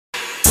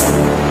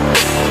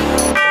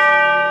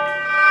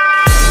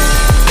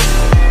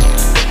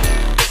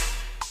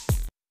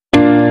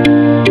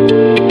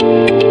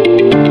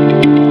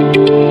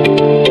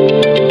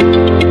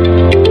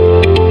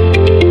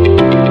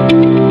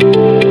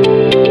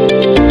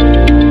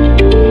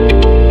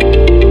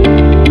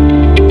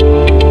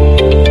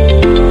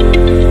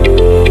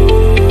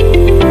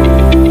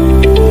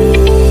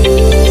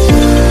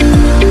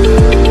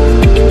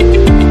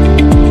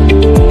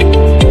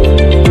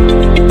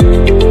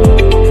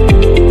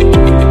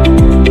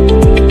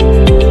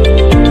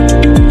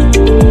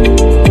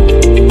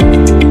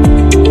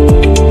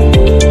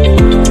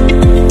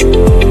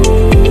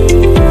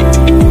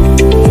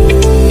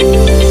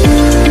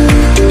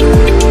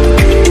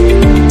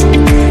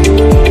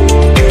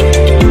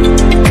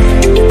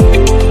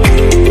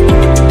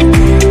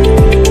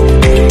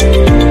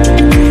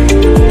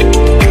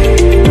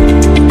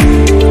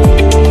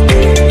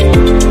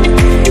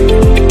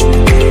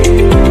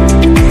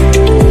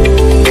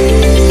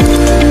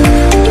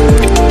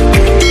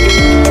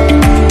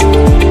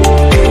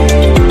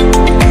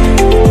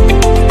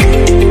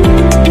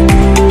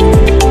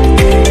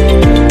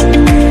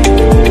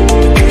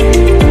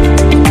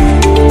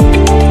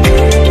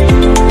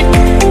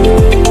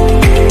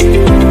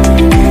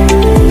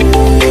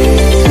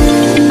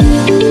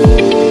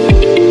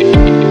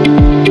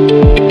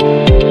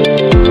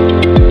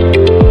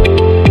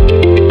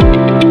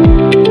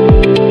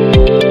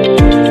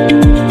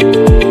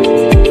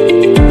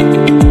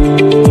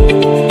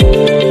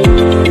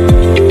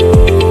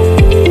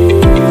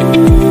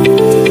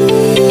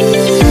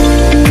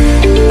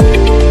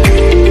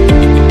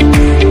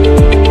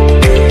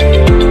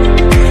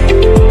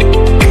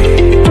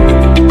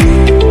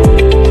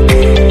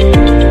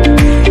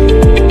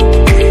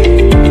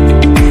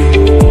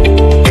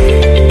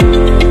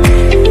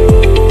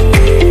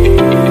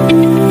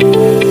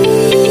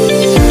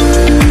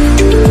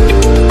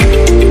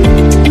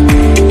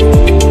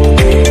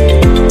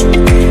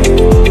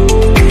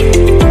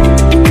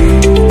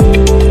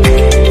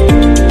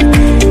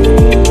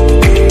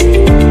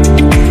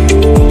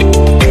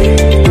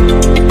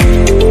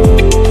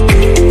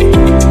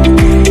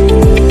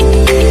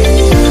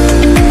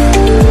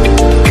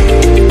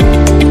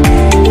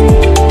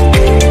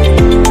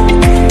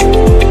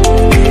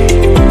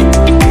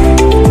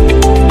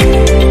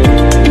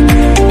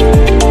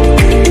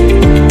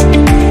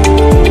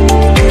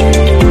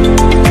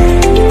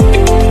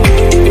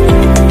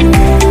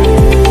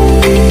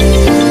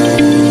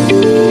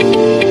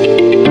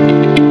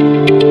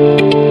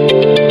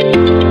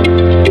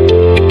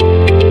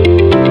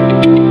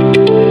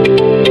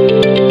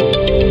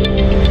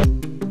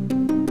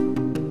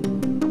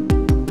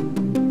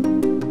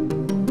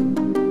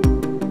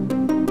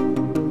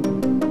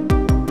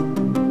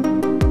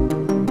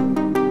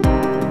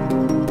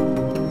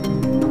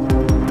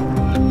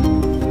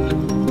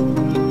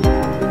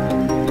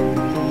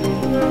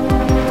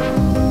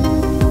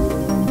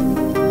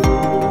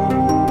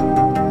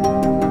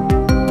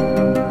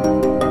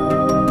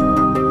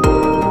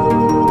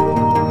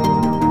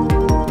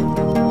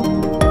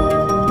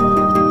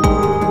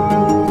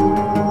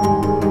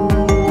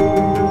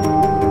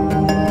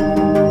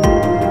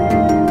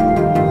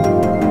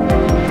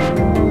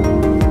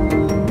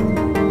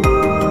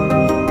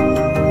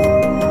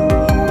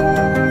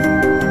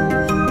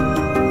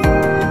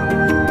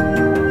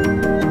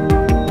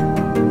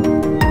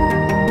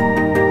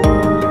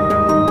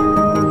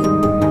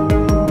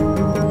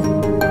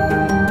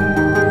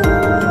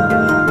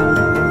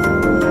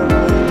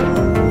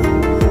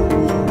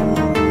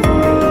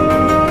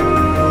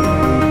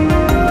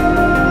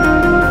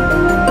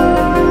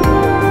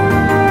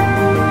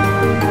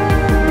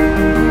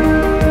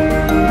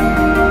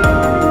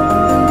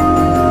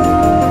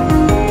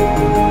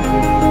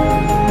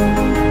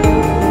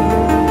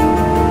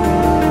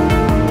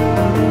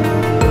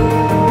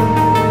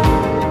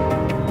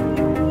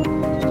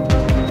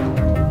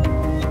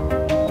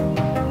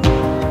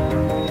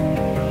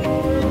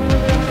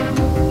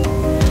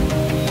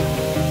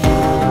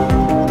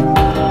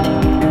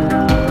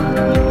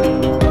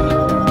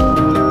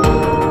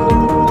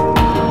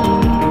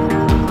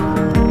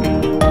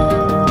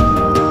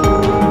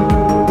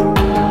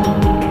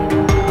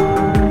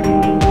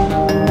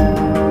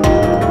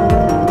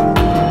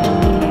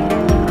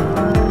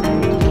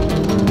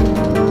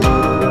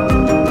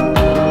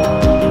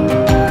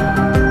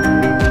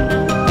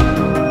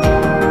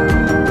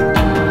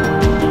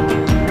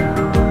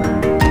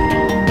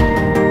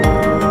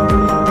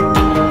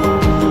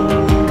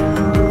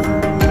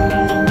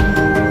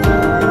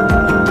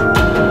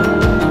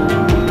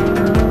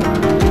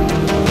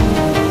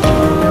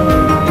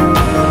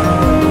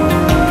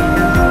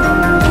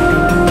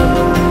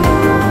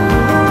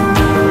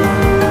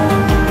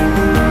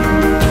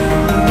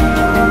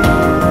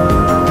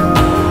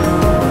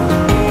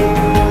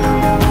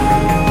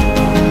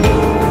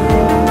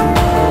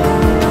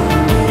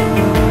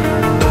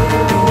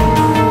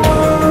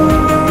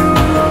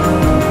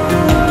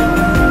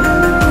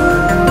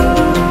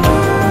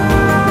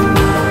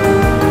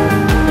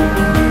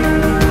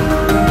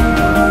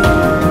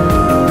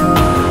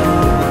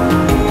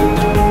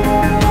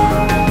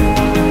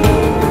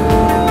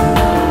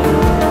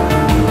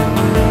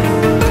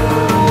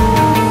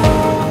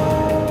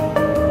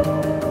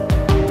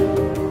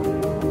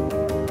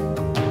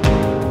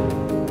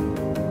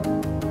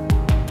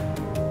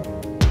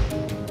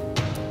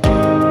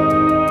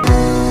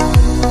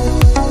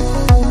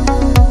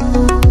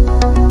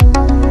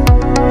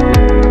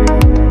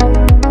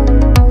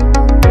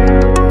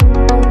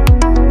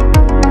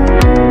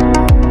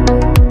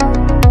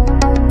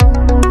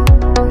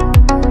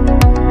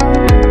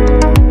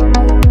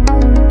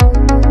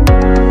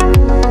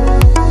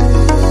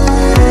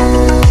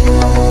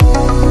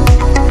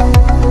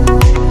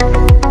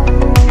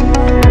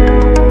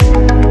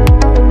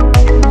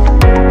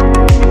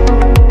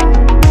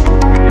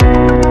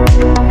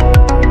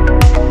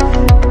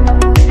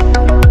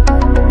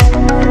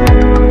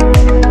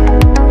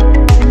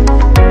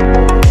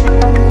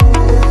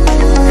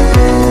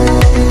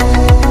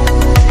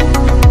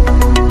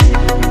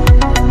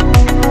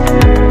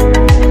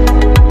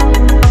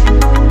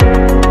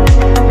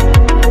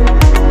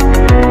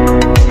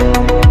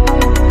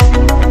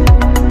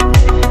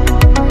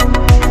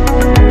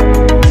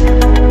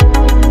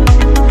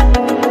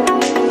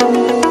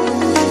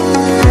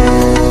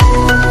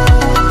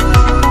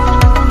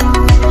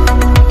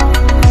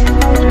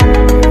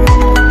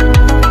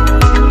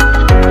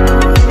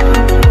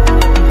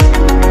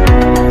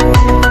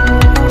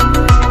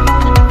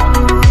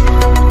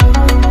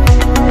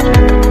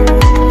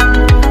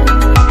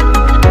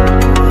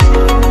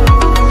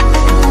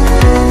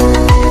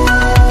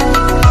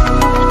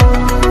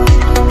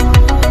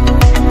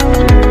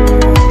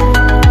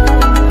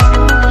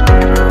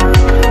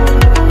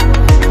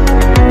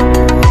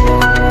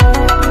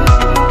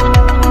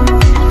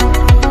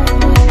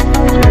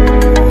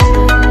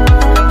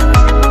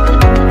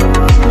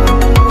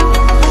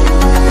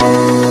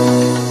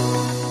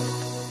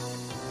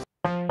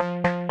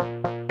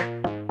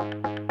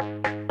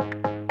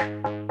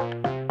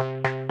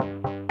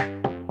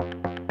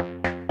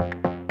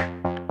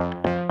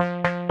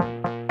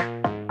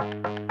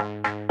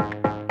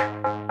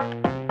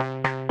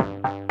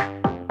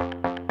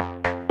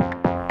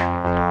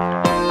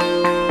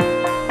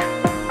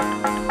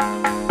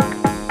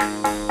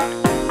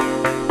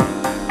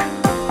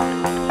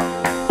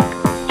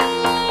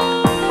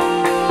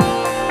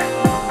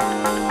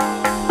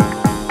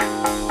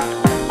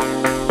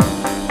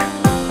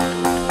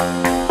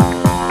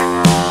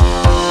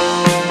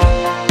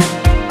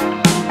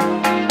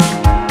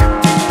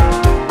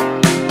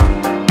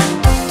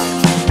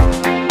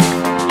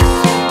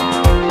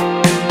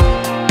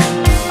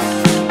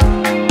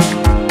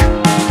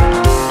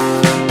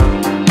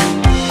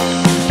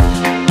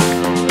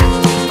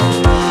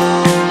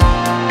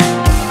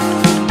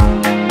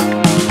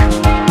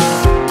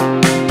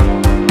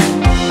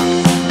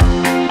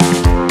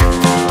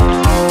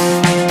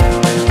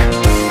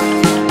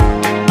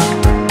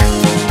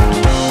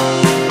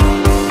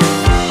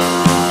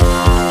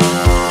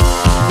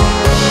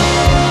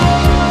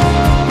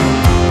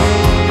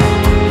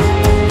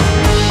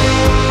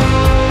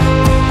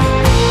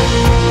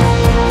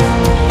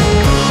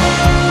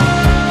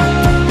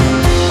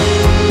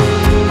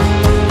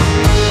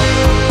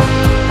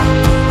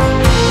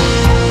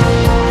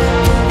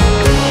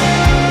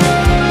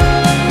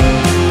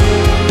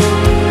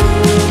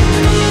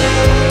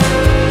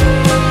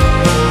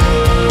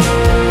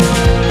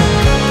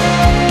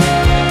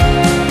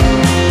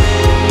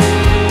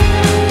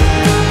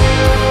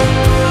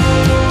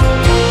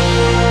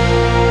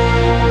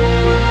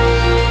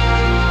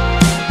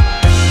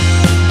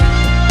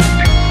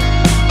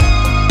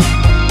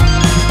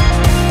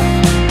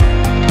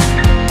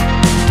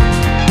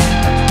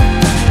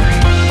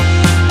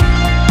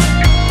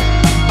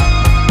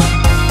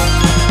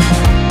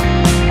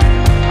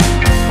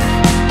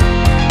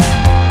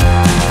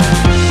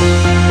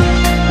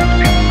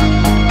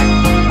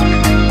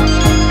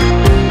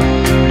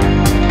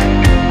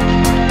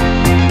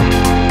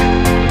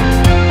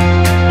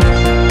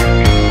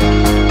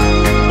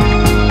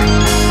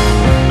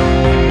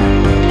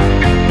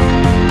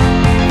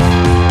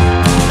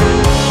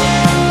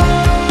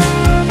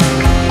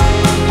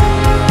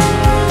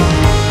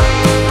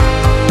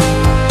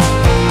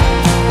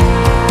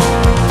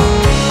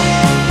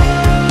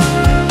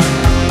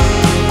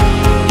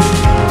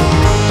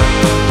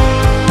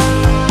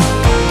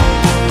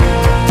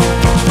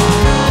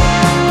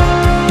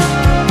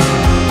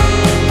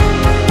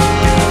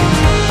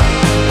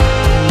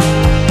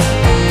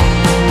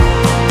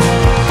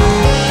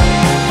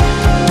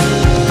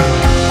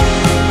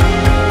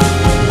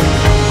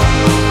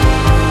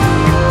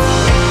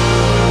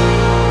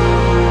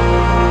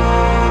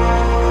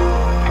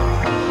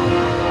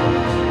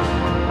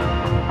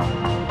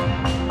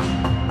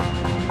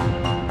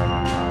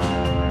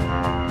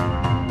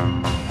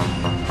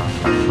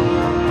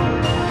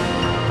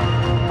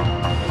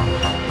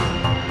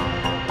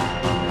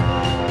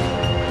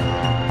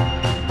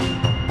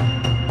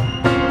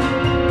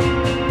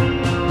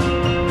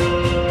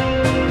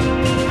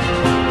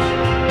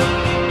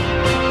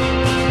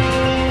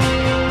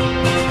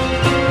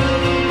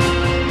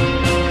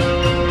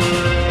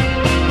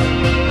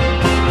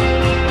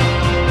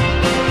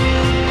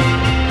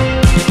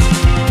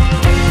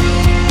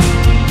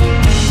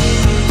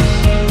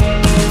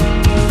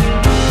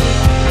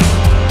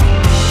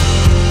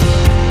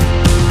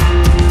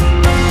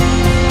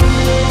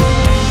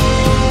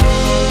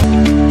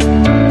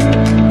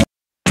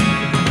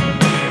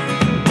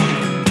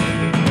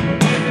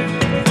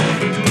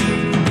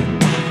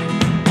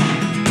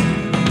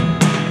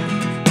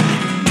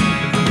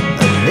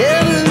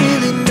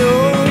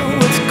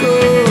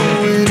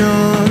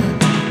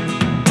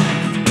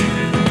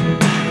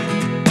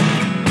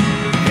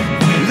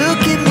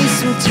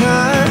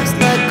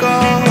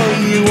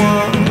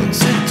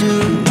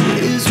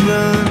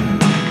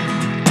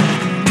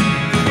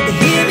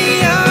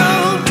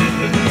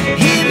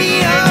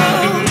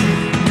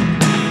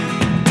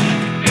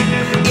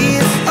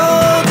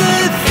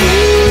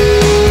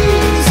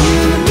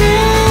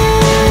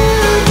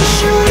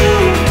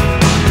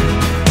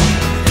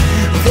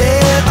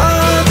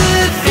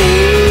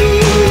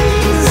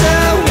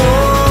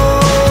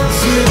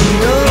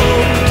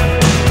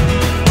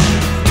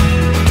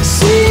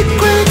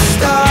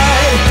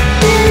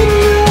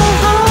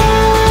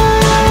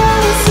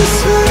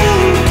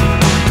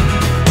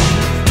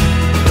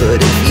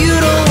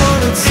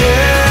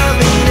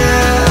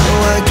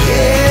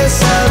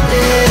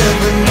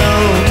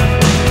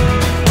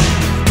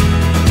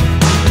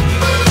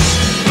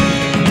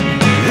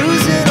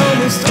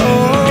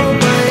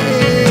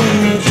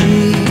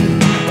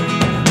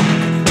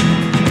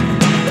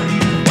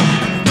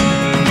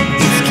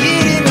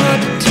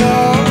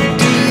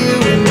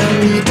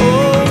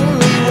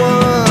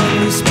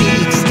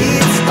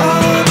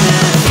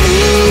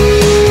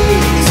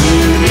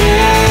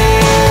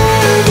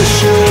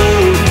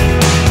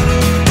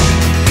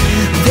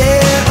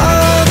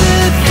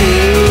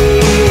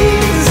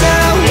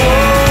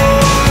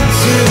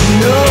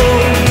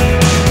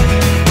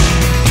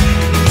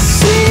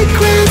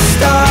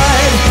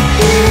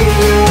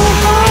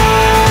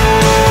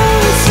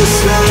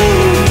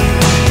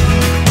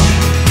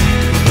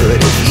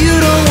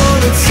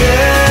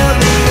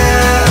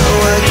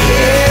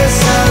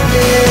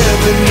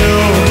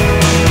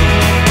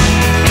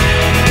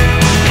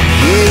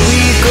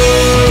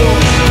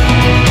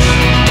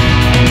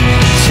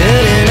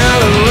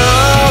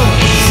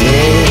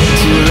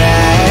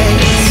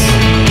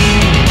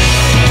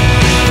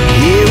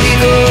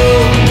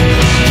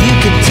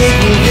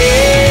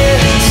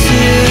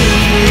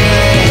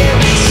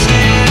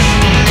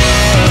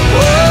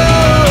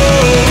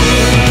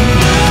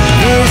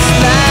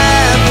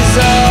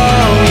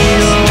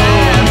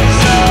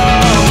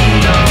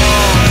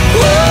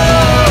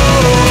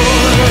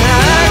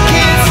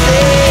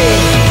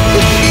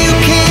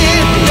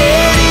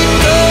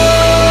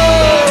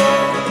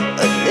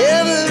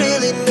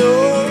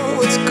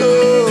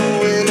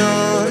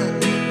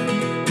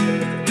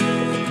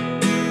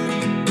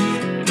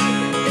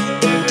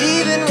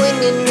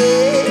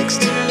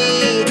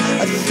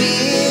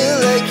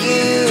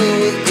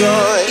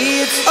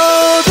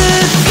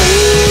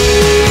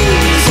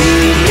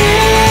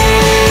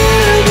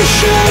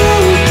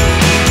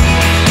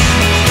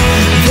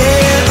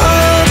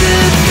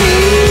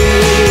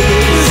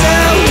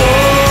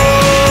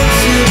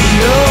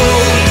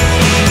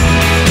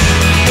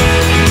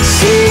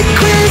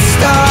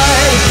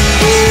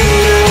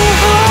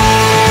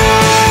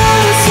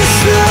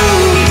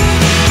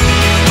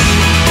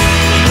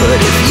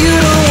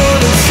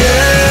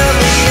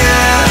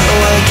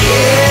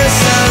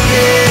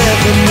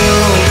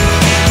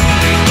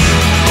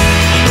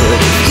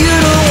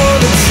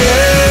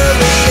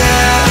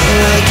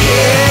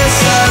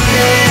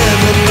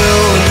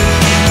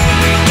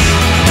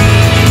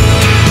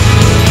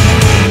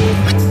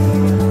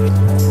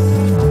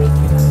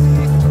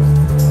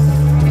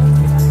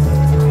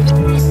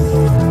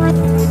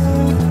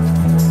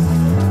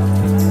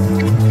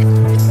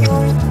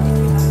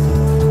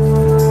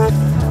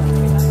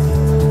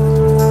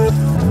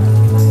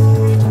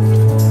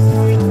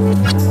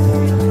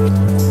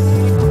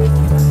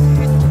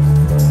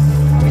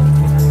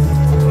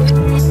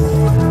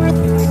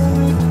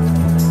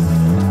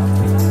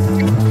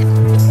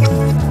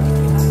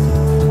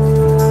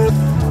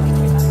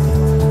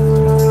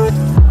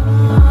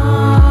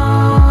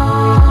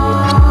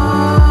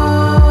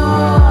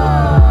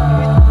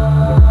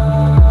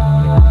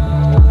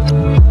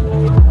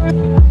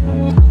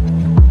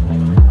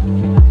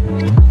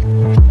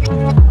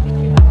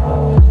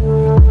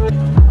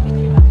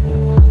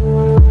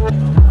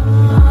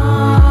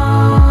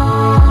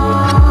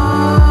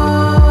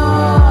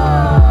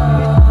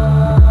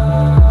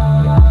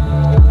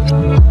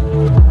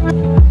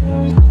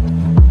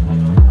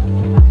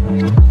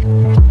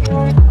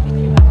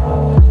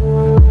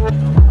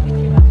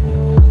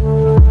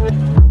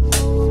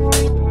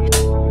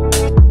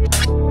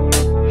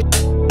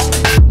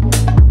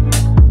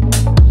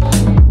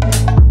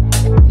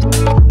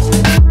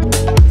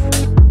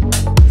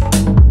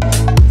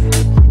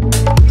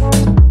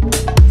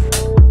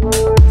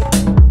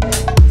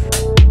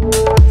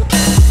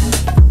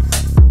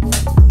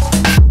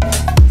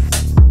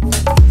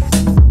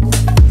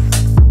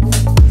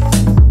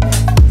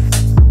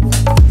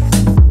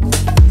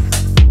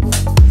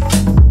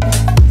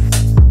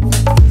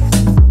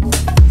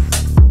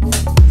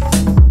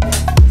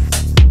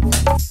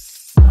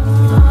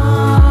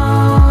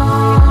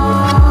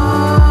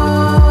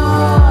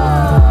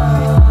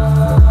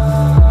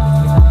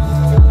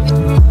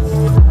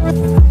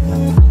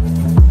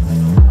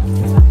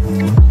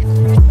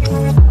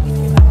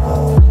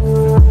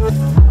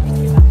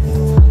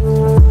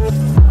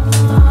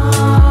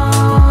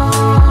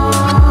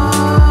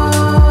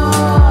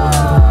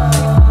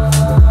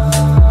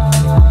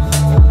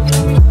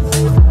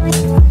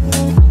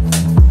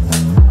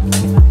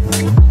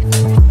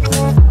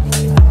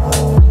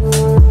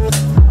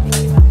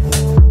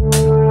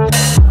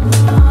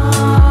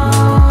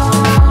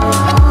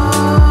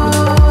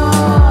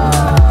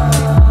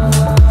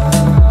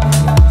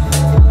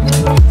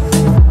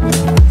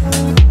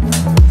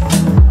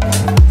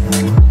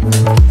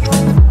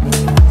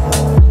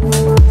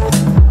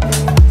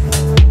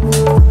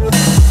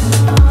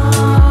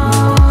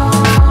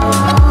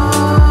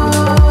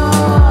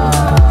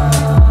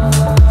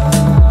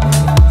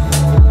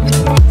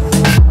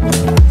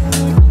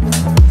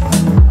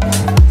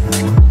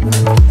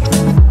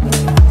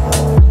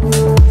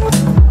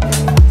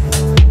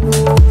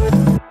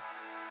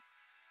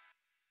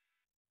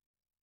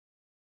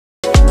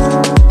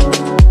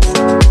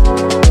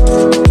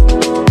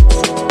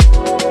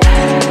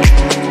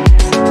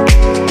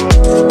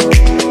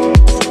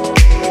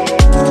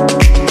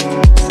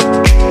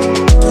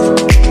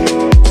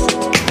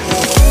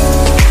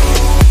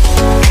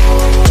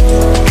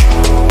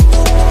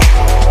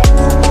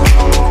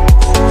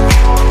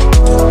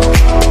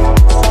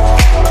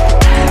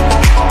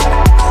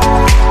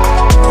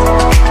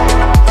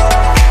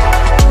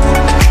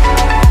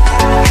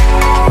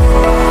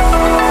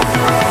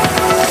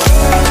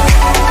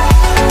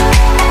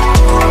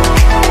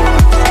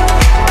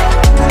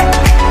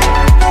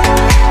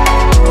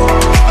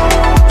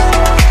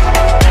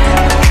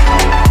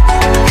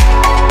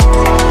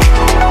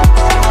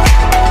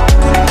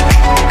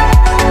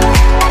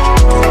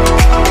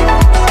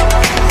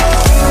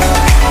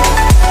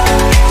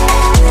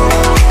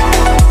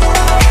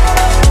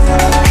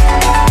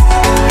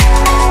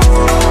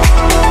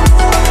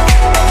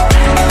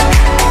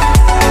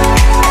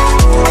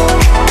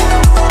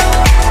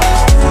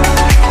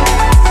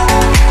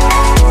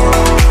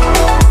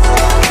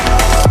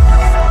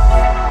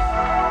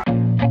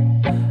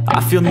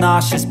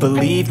cautious,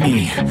 believe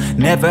me.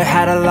 Never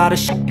had a lot of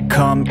shit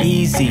come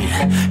easy.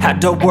 Had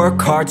to work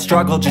hard,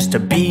 struggle just to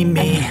be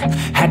me.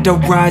 Had to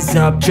rise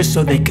up just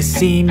so they could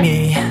see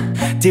me.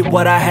 Did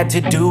what I had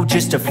to do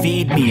just to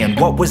feed me, and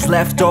what was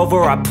left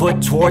over I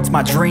put towards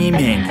my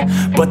dreaming.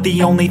 But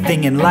the only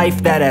thing in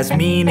life that has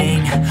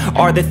meaning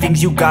are the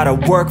things you gotta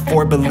work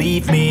for,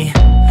 believe me.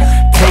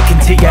 Take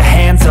into your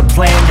hands a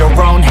plan, your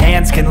own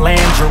hands can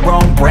land your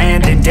own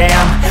brand. And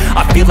damn,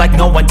 I feel like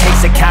no one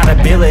takes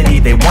accountability.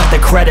 They want the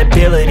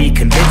credibility,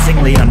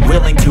 convincingly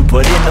unwilling to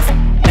put in the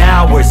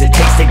hours it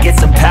takes to get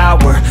some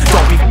power.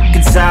 Don't be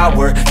f***ing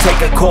sour,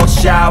 take a cold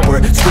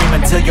shower. Scream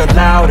until you're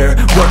louder,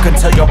 work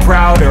until you're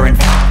prouder. And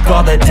f***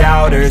 all the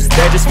doubters,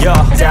 they're just your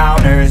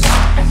downers.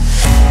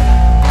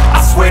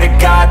 I swear to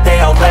God they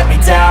all let me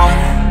down.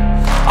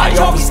 I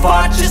always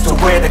fought just to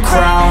wear the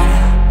crown.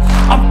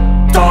 I'm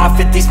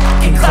off at these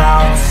fucking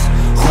clowns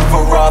who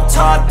were all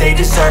taught they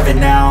deserve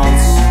an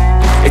ounce.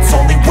 It's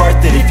only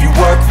worth it if you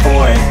work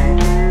for it.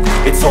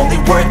 It's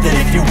only worth it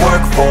if you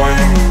work for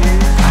it.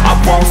 I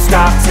won't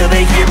stop till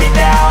they hear me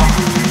now.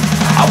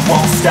 I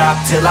won't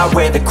stop till I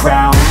wear the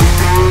crown.